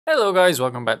Hello guys,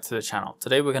 welcome back to the channel.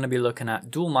 Today we're going to be looking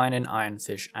at dual mining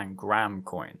Ironfish and Gram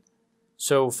coin.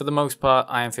 So for the most part,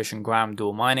 Ironfish and Gram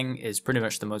dual mining is pretty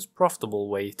much the most profitable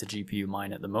way to GPU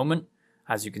mine at the moment,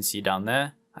 as you can see down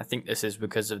there. I think this is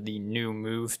because of the new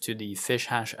move to the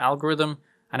FISHHASH algorithm,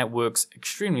 and it works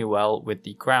extremely well with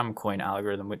the Gram coin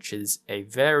algorithm, which is a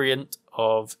variant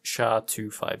of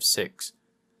SHA-256.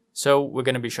 So we're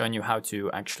going to be showing you how to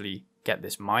actually get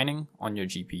this mining on your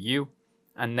GPU.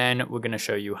 And then we're going to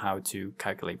show you how to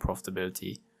calculate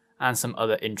profitability and some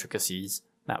other intricacies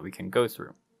that we can go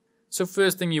through. So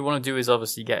first thing you want to do is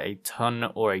obviously get a ton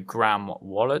or a gram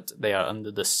wallet. They are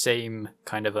under the same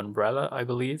kind of umbrella, I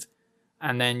believe.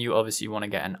 And then you obviously want to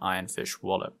get an Ironfish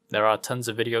wallet. There are tons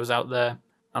of videos out there.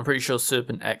 I'm pretty sure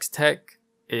Serpent Tech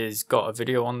is got a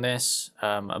video on this.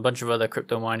 A bunch of other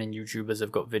crypto mining YouTubers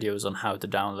have got videos on how to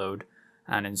download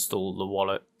and install the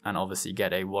wallet and obviously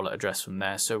get a wallet address from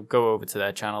there. So go over to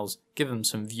their channels, give them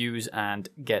some views and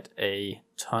get a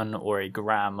ton or a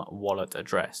gram wallet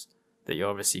address that you're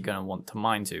obviously going to want to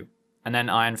mine to. And then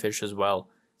Ironfish as well,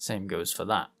 same goes for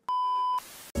that.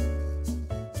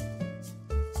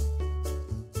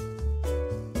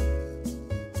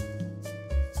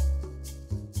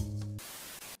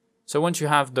 So once you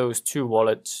have those two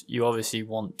wallets, you obviously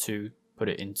want to put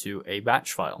it into a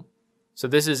batch file. So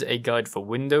this is a guide for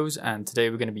Windows, and today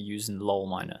we're going to be using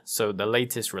lolMiner. So the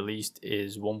latest released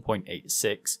is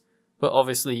 1.86, but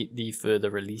obviously the further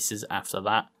releases after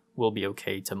that will be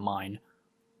okay to mine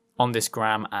on this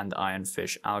Gram and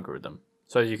Ironfish algorithm.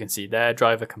 So as you can see there,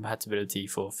 driver compatibility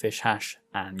for FISHHASH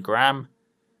and Gram.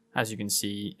 As you can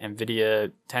see,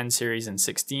 NVIDIA 10 series and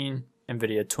 16,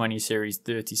 NVIDIA 20 series,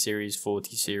 30 series,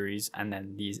 40 series, and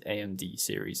then these AMD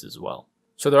series as well.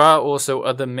 So there are also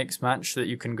other mix match that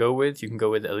you can go with. You can go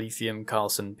with Lithium,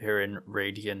 Carlson, Pirin,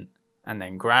 Radiant, and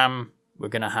then Gram. We're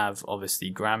going to have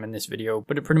obviously Gram in this video,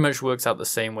 but it pretty much works out the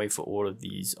same way for all of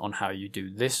these on how you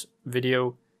do this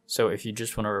video. So if you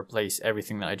just want to replace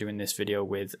everything that I do in this video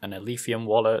with an Lithium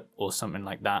wallet or something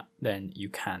like that, then you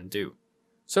can do.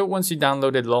 So once you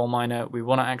downloaded lolMiner, we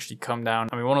want to actually come down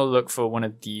and we want to look for one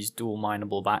of these dual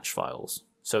mineable batch files.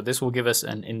 So this will give us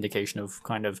an indication of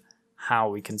kind of how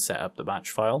we can set up the batch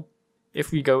file.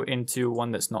 If we go into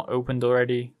one that's not opened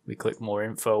already, we click more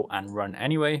info and run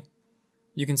anyway.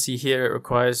 You can see here it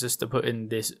requires us to put in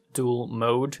this dual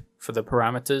mode for the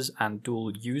parameters and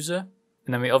dualuser.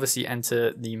 And then we obviously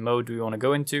enter the mode we want to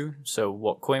go into, so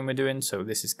what coin we're doing. So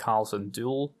this is Carlson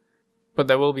Dual, but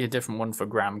there will be a different one for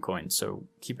Gram coin, so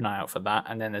keep an eye out for that.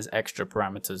 And then there's extra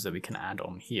parameters that we can add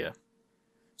on here.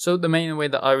 So the main way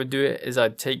that I would do it is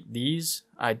I'd take these,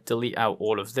 I'd delete out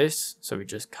all of this, so we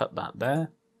just cut that there.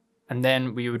 And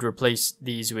then we would replace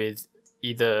these with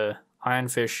either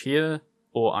Ironfish here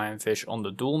or Ironfish on the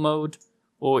dual mode,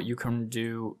 or you can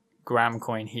do Gram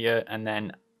coin here and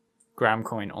then Gram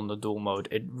coin on the dual mode.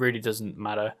 It really doesn't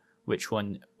matter which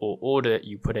one or order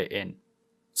you put it in.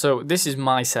 So this is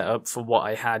my setup for what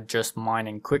I had just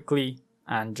mining quickly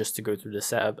and just to go through the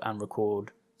setup and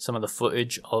record some of the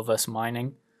footage of us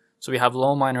mining. So we have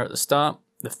lolMiner at the start.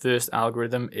 The first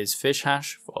algorithm is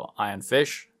FISHHASH for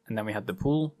Ironfish. And then we have the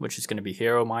pool, which is going to be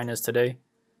hero miners today.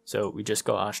 So we just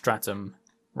got our stratum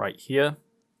right here.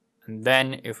 And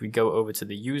then if we go over to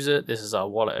the user, this is our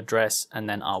wallet address and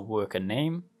then our worker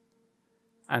name.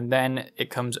 And then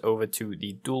it comes over to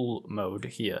the dual mode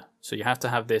here. So you have to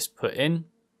have this put in.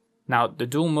 Now the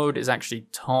dual mode is actually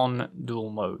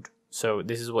TONDUAL. So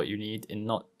this is what you need.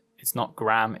 It's not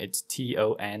Gram, it's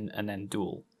TON and then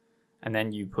dual. And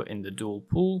then you put in the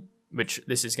dualpool, which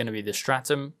this is going to be the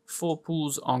stratum. 4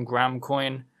 pools on Gram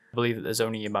coin. I believe that there's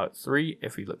only about 3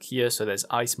 if we look here. So there's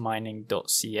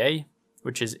Ironfish.ca,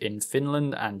 which is in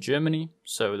Finland and Germany.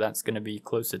 So that's going to be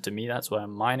closer to me. That's why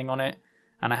I'm mining on it.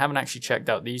 And I haven't actually checked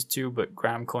out these two, but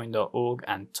gramcoin.org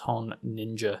and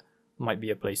ton.ninja might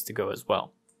be a place to go as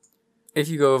well. If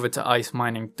you go over to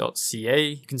icemining.ca,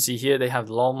 you can see here they have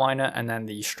lolMiner and then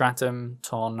the stratum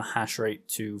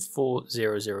ton.hashrate.to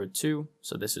 4002.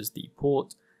 So this is the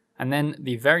port. And then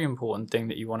the very important thing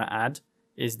that you want to add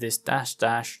is this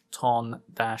 --ton-mode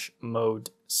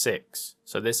 6.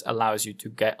 So this allows you to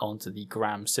get onto the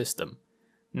Gram system.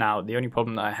 Now, the only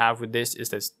problem that I have with this is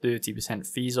there's 30%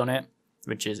 fees on it,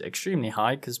 which is extremely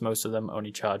high because most of them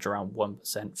only charge around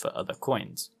 1% for other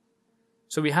coins.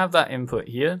 So we have that input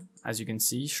here, as you can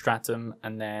see, stratum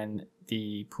and then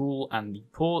the pool and the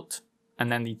port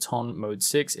and then the ton mode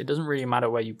 6. It doesn't really matter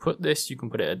where you put this. You can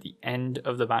put it at the end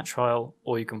of the batch file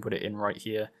or you can put it in right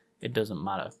here. It doesn't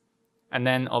matter. And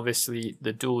then obviously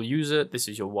the dualuser, this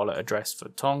is your wallet address for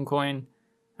Toncoin.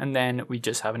 And then we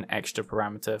just have an extra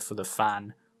parameter for the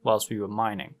fan whilst we were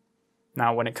mining.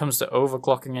 Now, when it comes to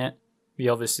overclocking it, we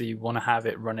obviously want to have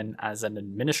it running as an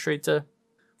administrator,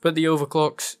 but the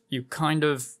overclocks, you kind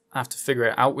of have to figure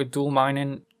it out with dual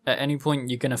mining. At any point,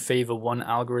 you're going to favor one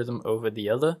algorithm over the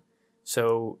other.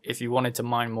 So if you wanted to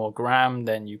mine more gram,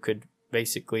 then you could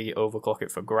basically overclock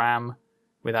it for gram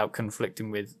without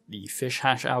conflicting with the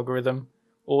FISHHASH algorithm,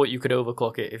 or you could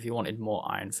overclock it if you wanted more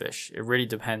Ironfish. It really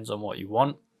depends on what you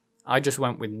want. I just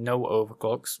went with no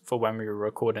overclocks for when we were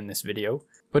recording this video,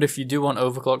 but if you do want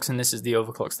overclocks, and this is the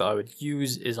overclocks that I would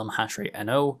use, is on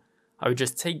hashrate.to. I would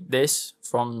just take this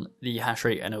from the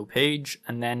hashrate.to page,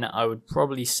 and then I would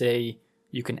probably say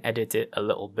you can edit it a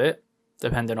little bit,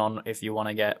 depending on if you want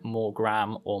to get more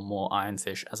gram or more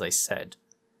Ironfish, as I said.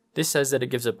 This says that it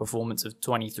gives a performance of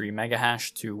 23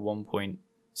 megahash to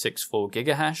 1.64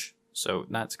 gigahash. So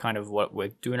that's kind of what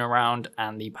we're doing around,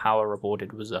 and the power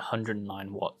reported was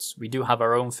 109 watts. We do have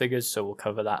our own figures, so we'll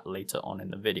cover that later on in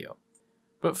the video.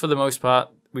 But for the most part,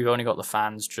 we've only got the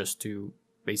fans just to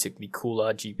basically cool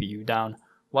our GPU down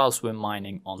whilst we're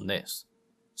mining on this.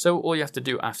 So all you have to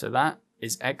do after that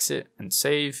is exit and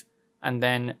save, and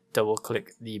then double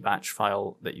click the batch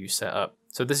file that you set up.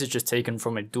 So this is just taken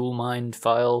from a dual mined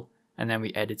file, and then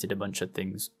we edited a bunch of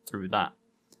things through that.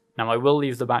 Now I will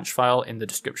leave the batch file in the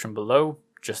description below,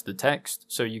 just the text,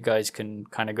 so you guys can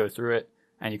kind of go through it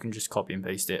and you can just copy and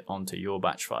paste it onto your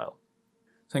batch file.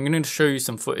 So I'm going to show you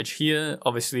some footage here.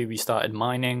 Obviously we started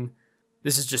mining.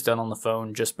 This is just done on the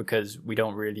phone just because we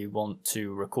don't really want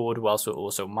to record whilst we're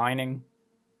also mining,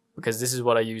 because this is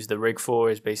what I use the rig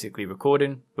for, is basically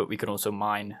recording, but we can also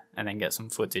mine and then get some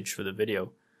footage for the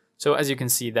video. So as you can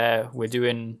see there, we're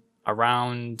doing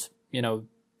around,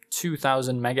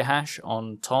 2000 megahash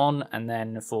on ton, and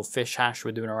then for FISHHASH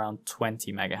we're doing around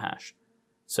 20 megahash.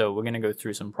 So we're going to go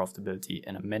through some profitability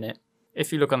in a minute.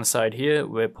 If you look on the side here,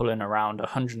 we're pulling around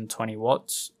 120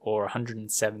 watts or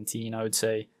 117 I would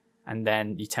say, and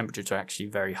then the temperatures are actually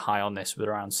very high on this with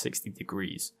around 60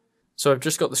 degrees. So I've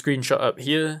just got the screenshot up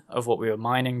here of what we were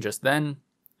mining just then,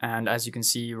 and as you can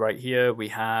see right here we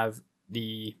have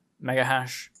the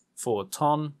megahash for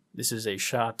ton. This is a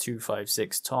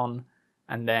SHA-256 ton.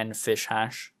 And then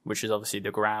FISHHASH, which is obviously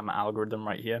the gram algorithm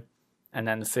right here. And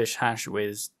then the FISHHASH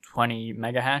with 20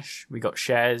 megahash. We got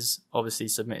shares obviously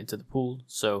submitted to the pool,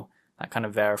 so that kind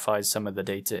of verifies some of the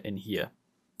data in here.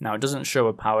 Now it doesn't show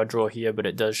a power draw here, but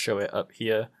it does show it up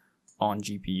here on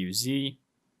GPU Z.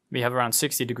 We have around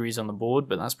 60 degrees on the board,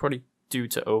 but that's probably due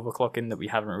to overclocking that we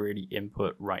haven't really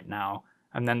input right now.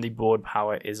 And then the board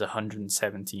power is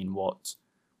 117 watts,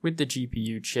 with the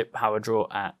GPU chip power draw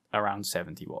at around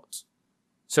 70 watts.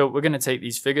 So we're going to take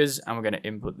these figures and we're going to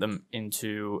input them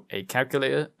into a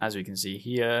calculator. As we can see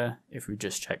here, if we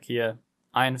just check here,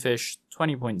 Ironfish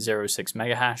 20.06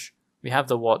 megahash. We have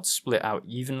the watts split out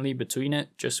evenly between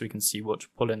it, just so we can see what's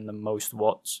pulling the most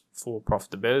watts for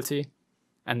profitability.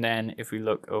 And then if we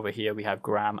look over here, we have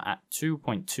gram at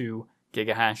 2.2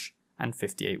 gigahash and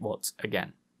 58 watts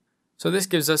again. So this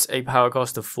gives us a power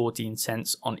cost of 14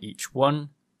 cents on each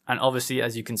one. And obviously,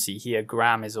 as you can see here,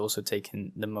 gram is also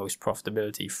taking the most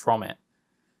profitability from it.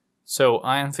 So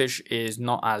Ironfish is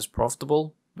not as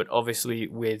profitable, but obviously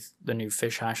with the new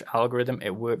FISHHASH algorithm,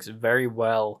 it works very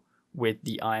well with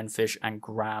the Ironfish and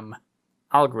gram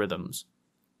algorithms.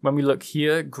 When we look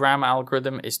here, gram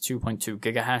algorithm is 2.2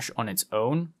 gigahash on its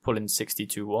own, pulling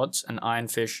 62 watts, and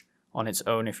Ironfish on its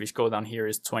own, if we scroll down here,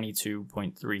 is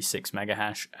 22.36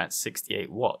 megahash at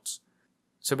 68 watts.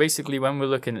 So basically, when we're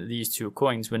looking at these two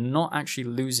coins, we're not actually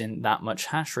losing that much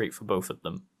hash rate for both of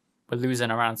them. We're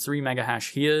losing around 3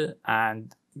 megahash here,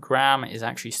 and gram is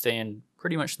actually staying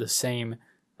pretty much the same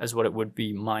as what it would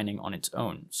be mining on its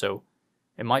own. So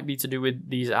it might be to do with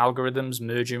these algorithms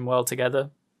merging well together.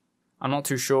 I'm not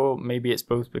too sure. Maybe it's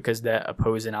both because they're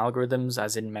opposing algorithms,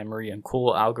 as in memory and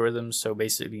core algorithms, so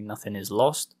basically nothing is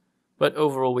lost. But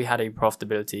overall, we had a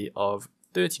profitability of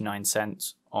 39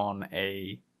 cents on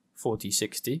a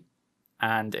 4060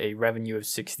 and a revenue of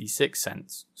 66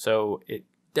 cents. So it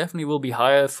definitely will be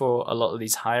higher for a lot of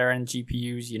these higher end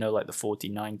GPUs, like the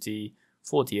 4090,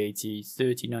 4080,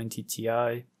 3090 Ti,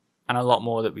 and a lot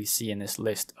more that we see in this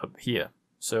list up here.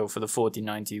 So for the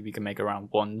 4090, we can make around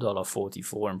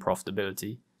 $1.44 in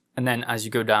profitability. And then as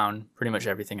you go down, pretty much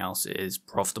everything else is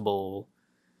profitable.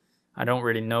 I don't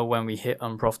really know when we hit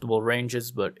unprofitable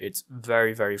ranges, but it's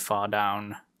very, very far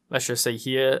down. Let's just say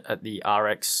here at the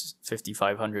RX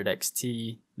 5500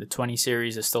 XT, the 20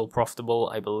 series is still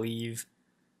profitable, I believe.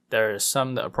 There are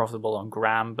some that are profitable on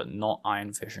gram, but not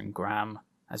Ironfish and gram,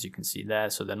 as you can see there.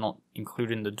 So they're not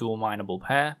including the dual mineable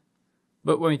pair.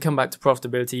 But when we come back to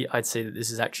profitability, I'd say that this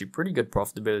is actually pretty good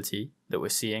profitability that we're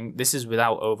seeing. This is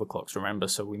without overclocks, remember,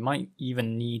 so we might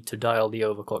even need to dial the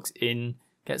overclocks in,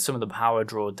 get some of the power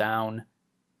draw down,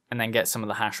 and then get some of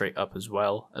the hash rate up as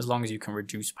well. As long as you can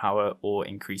reduce power or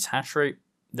increase hash rate,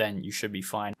 then you should be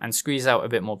fine, and squeeze out a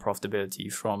bit more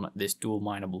profitability from this dual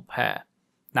mineable pair.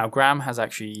 Now, Gram has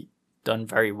actually done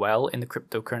very well in the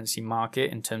cryptocurrency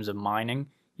market in terms of mining,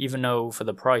 even though for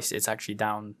the price it's actually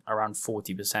down around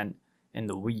 40% in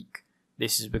the week.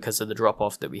 This is because of the drop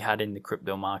off that we had in the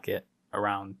crypto market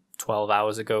around 12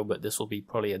 hours ago, but this will be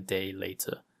probably a day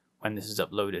later when this is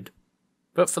uploaded.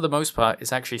 But for the most part,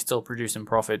 it's actually still producing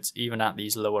profits even at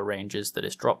these lower ranges that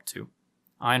it's dropped to.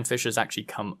 Ironfish has actually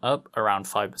come up around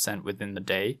 5% within the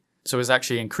day, so it's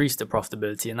actually increased the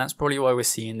profitability, and that's probably why we're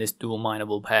seeing this dual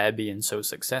mineable pair being so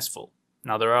successful.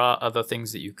 Now, there are other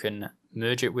things that you can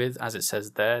merge it with, as it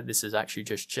says there. This is actually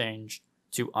just changed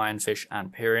to Ironfish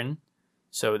and Pyrion.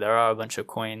 So there are a bunch of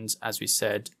coins, as we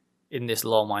said, in this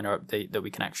lolMiner update that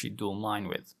we can actually dual mine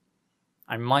with.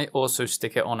 I might also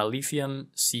stick it on a lithium,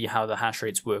 see how the hash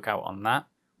rates work out on that.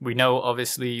 We know,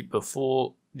 obviously,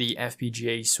 before the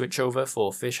FPGA switchover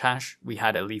for FISHHASH, we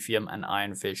had a lithium and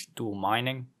Ironfish dual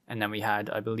mining, and then we had,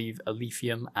 I believe, a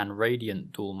lithium and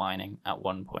radiant dual mining at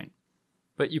one point.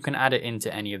 But you can add it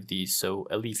into any of these, so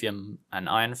a lithium and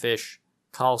Ironfish,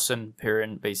 Carlson,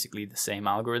 Pyrion, basically the same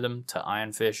algorithm to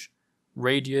Ironfish,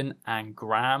 Radiant and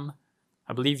Gram.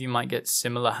 I believe you might get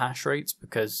similar hash rates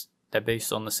because they're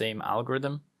based on the same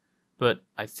algorithm, but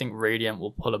I think Radiant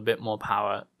will pull a bit more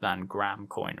power than Gram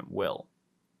coin will.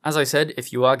 As I said,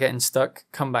 if you are getting stuck,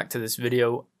 come back to this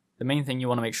video. The main thing you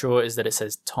want to make sure is that it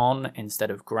says ton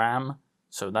instead of gram,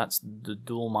 so that's the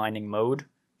dual mining mode,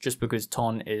 just because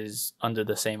ton is under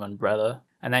the same umbrella.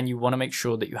 And then you want to make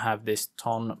sure that you have this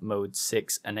ton mode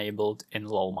 6 enabled in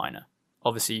lolMiner.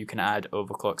 Obviously you can add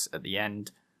overclocks at the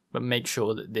end, but make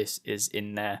sure that this is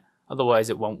in there, otherwise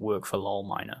it won't work for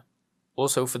lolMiner.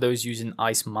 Also, for those using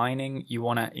ice mining, you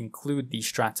want to include the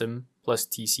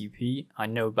stratum+tcp. I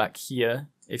know back here,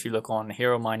 if you look on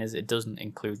hero miners, it doesn't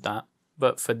include that,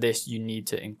 but for this you need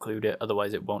to include it,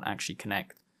 otherwise it won't actually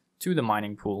connect to the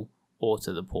mining pool or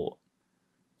to the port.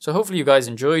 So hopefully you guys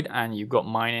enjoyed and you got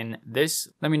mining this.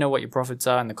 Let me know what your profits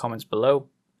are in the comments below,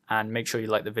 and make sure you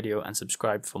like the video and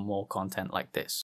subscribe for more content like this.